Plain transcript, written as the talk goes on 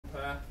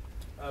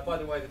By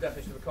the way, the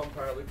definition of a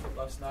compere I looked up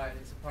last night, and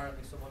it's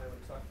apparently someone who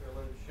looks after a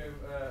load of show,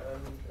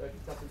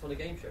 that's a funny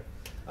game show.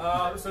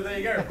 So there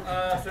you go.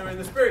 So in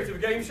the spirit of a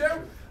game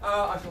show,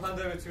 I shall hand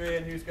over to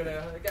Ian, who's going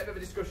to get a bit of a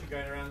discussion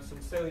going around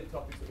some salient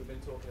topics that we've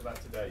been talking about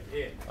today.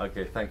 Ian.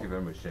 Okay, thank you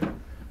very much, Jim.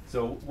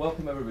 So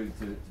welcome everybody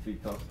to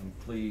BeatTalk. I'm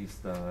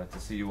pleased to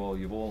see you all.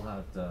 You've all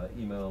had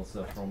emails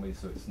from me,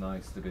 so it's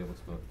nice to be able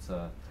to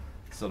put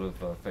sort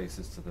of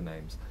faces to the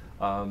names.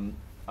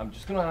 I'm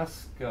just going to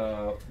ask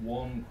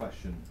one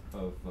question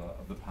of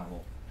the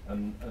panel,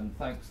 and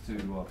thanks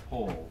to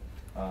Paul,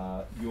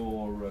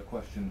 your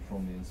question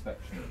from the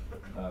inspection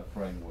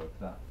framework,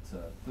 that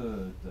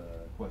third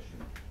question,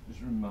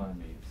 just remind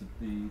me, it's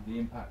the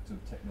impact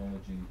of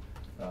technology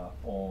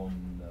on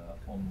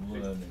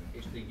learning.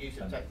 It's the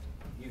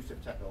use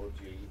of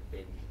technology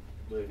in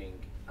learning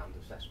and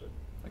assessment.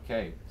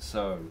 Okay,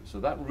 so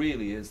that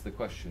really is the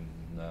question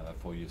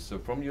for you. So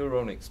from your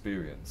own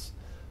experience,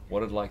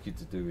 what I'd like you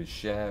to do is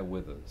share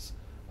with us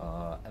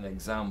an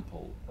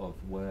example of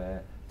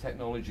where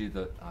technology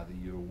that either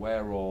you're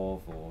aware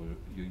of or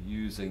you're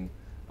using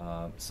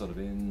sort of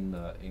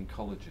in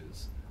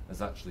colleges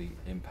has actually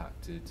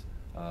impacted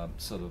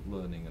sort of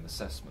learning and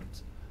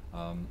assessment.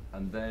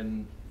 And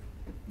then,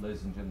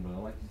 ladies and gentlemen,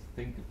 I'd like you to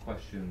think of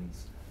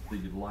questions that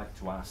you'd like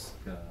to ask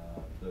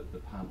the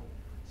panel.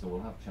 So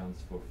we'll have a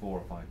chance for 4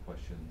 or 5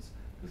 questions,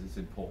 because it's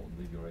important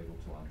that you're able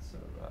to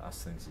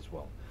ask things as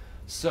well.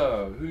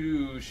 So,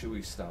 who should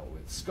we start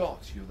with?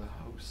 Scott, you're the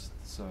host.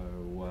 So,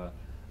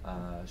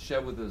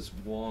 share with us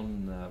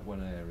one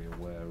area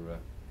where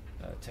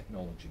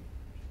technology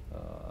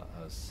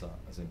has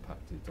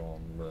impacted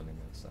on learning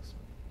and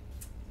assessment.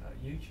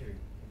 YouTube,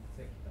 in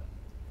particular.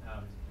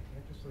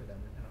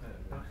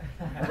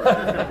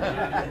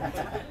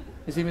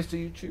 Is he Mr.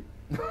 YouTube?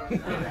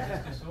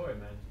 I just saw him,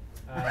 man.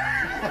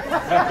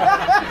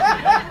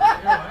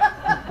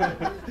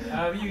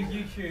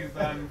 YouTube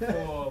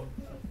for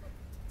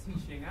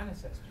teaching and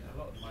assessment a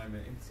lot at the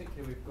moment. In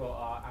particular, we've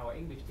got our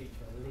English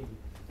teacher, Lee.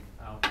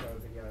 I'll throw a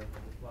video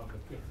rather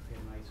a gift of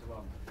him later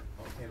on,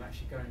 of him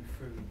actually going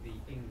through the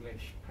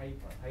English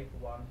paper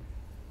 1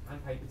 and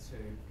paper 2,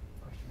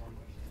 question 1,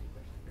 question 2,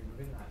 question 3,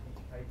 within that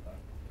each paper,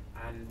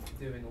 and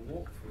doing a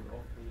walkthrough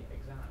of the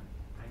exam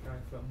and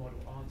going through a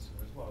model answer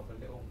as well, with a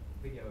little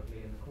video of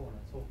Lee in the corner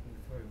talking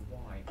through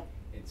why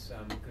it's a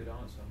good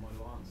answer, a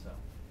model answer.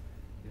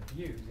 The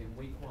views in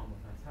week 1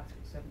 were fantastic,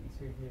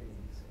 72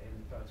 views in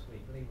the first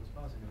week. Lee was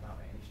buzzing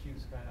about it, and his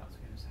students going up to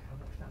him and saying, "I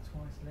watched that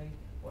twice, Lee.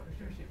 What was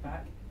it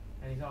back?"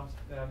 And he's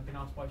been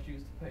asked by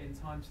students to put in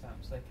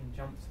timestamps so they can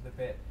jump to the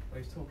bit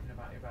where he's talking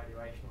about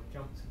evaluation, or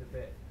jump to the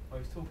bit where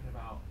he's talking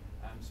about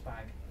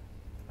SPAG.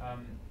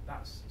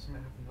 That's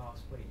something that happened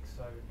last week.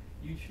 So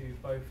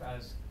YouTube, both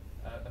as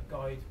a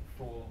guide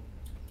for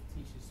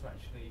teachers to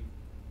actually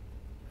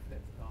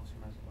flip the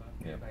classroom, as it were,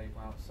 get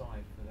available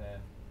outside for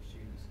their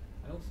students,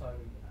 and also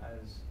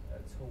as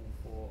a tool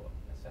for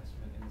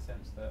assessment, in the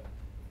sense that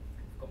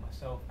we've got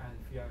myself and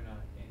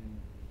Fiona in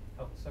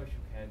health and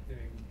social care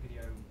doing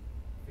video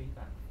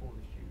feedback for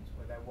the students,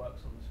 where their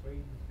work's on the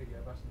screen, there's a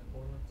video of us in the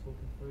corner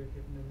talking through,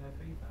 giving them their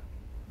feedback.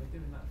 We're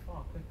doing that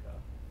far quicker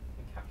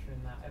and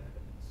capturing that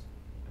evidence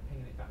and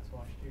pinging it back to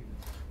our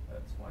students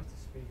at twice the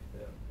speed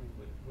that we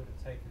would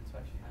have taken to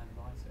actually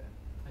handwrite it.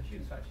 And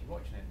students are actually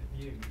watching it, the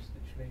views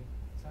literally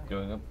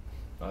going up.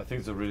 I think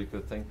it's a really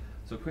good thing.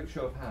 So quick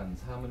show of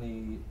hands, how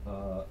many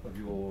of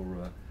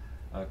your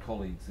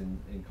colleagues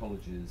in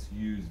colleges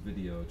use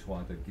video to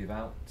either give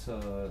out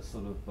sort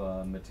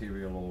of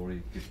material or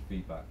give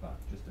feedback back?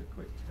 Just a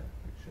quick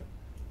show.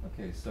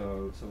 Okay,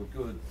 so a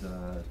good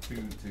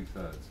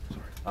two-thirds.